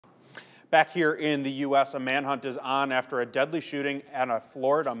Back here in the U.S., a manhunt is on after a deadly shooting at a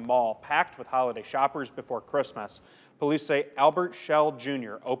Florida mall packed with holiday shoppers before Christmas. Police say Albert Schell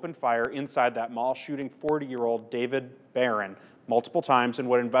Jr. opened fire inside that mall, shooting 40-year-old David Barron multiple times in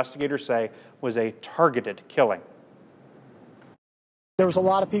what investigators say was a targeted killing. There was a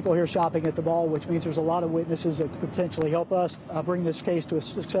lot of people here shopping at the mall, which means there's a lot of witnesses that could potentially help us bring this case to a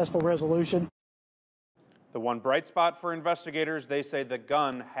successful resolution. The one bright spot for investigators, they say the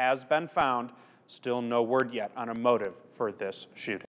gun has been found. Still no word yet on a motive for this shooting.